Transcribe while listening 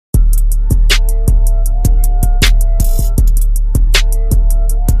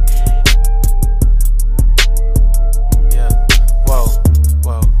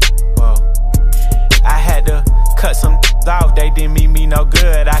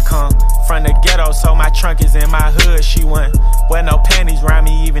from the ghetto, so my trunk is in my hood. She wouldn't wear no panties around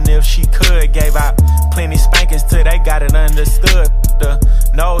me even if she could. Gave out plenty spankings till they got it understood. The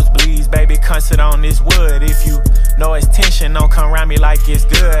nosebleeds, baby, come sit on this wood. If you know it's tension, don't come around me like it's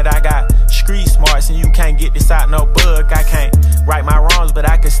good. I got street smarts and you can't get this out no book. I can't right my wrongs, but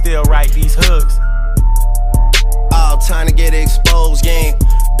I can still write these hooks. All time to get exposed, gang.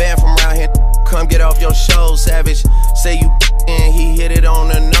 Banned from around here, come get off your show, savage. Say you and he hit it on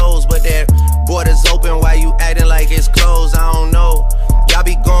the nose, but that border's open, why you acting like it's closed? I don't know. Y'all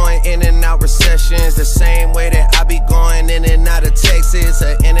be going in and out recessions the same way that I be going in and out of Texas,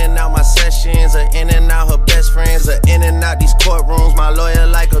 or in and out my sessions, or in and out her best friends, or in and out these courtrooms. My lawyer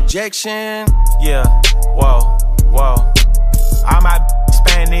like objection. Yeah, whoa, whoa. All my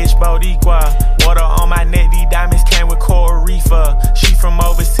Spanish Boricua, water on my neck, these diamonds came with coral reefer. She from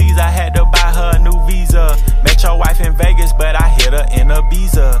overseas, I had to buy her a new visa. Met your wife in Vegas, but I hit her in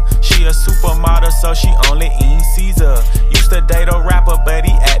Ibiza. She a supermodel, so she only eat Caesar. Used to date a rapper, but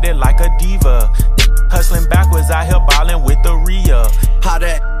he acted like a diva. Hustling backwards, out here ballin' with the Rhea. How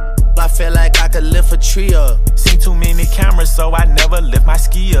that I feel like I could lift a tree up. Seen too many cameras, so I never lift my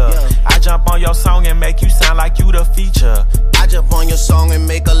ski up. Yeah. I jump on your song and make you sound like you the feature. I jump on your song and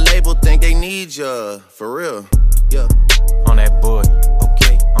make a label think they need ya. For real, yeah. On that board,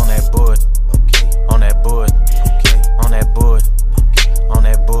 okay. On that board, okay. On that board, okay. On that board, okay. On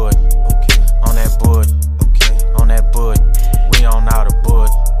that board, okay. On that board, okay. On that board, we on all the board,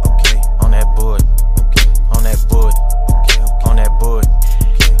 okay. On that board, okay. On that board, okay. On that board,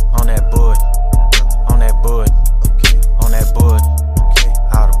 okay. On that board, on that board, okay. On that board, okay.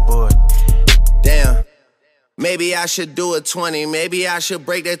 Out of board. Damn. Maybe I should do a 20, maybe I should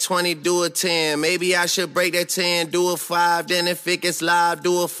break that 20, do a 10. Maybe I should break that 10, do a 5. Then if it gets live,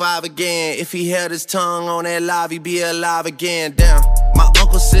 do a 5 again. If he held his tongue on that live, he'd be alive again. Damn. My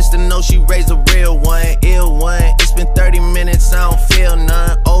uncle's sister knows she raised a real one, ill one. It's been 30 minutes, I don't feel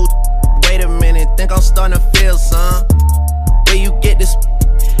none. Oh, wait a minute, think I'm starting to feel some. Where you get this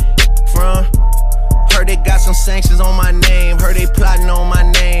from? Heard they got some sanctions on my name. Heard they plotting on my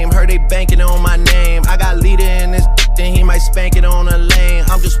name. Heard they banking on my name. I got leader in this, then he might spank it on the lane.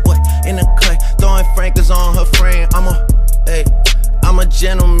 I'm just what in the cut, throwing frankers on her frame. I'm a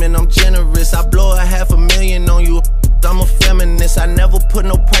gentleman, I'm generous. I blow $500,000 on you. I'm a feminist. I never put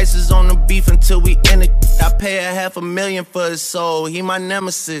no prices on the beef until we end it. I pay $500,000 for his soul. He my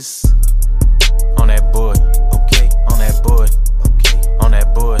nemesis. On that board, okay. On that board, okay. On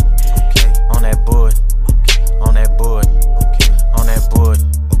that board.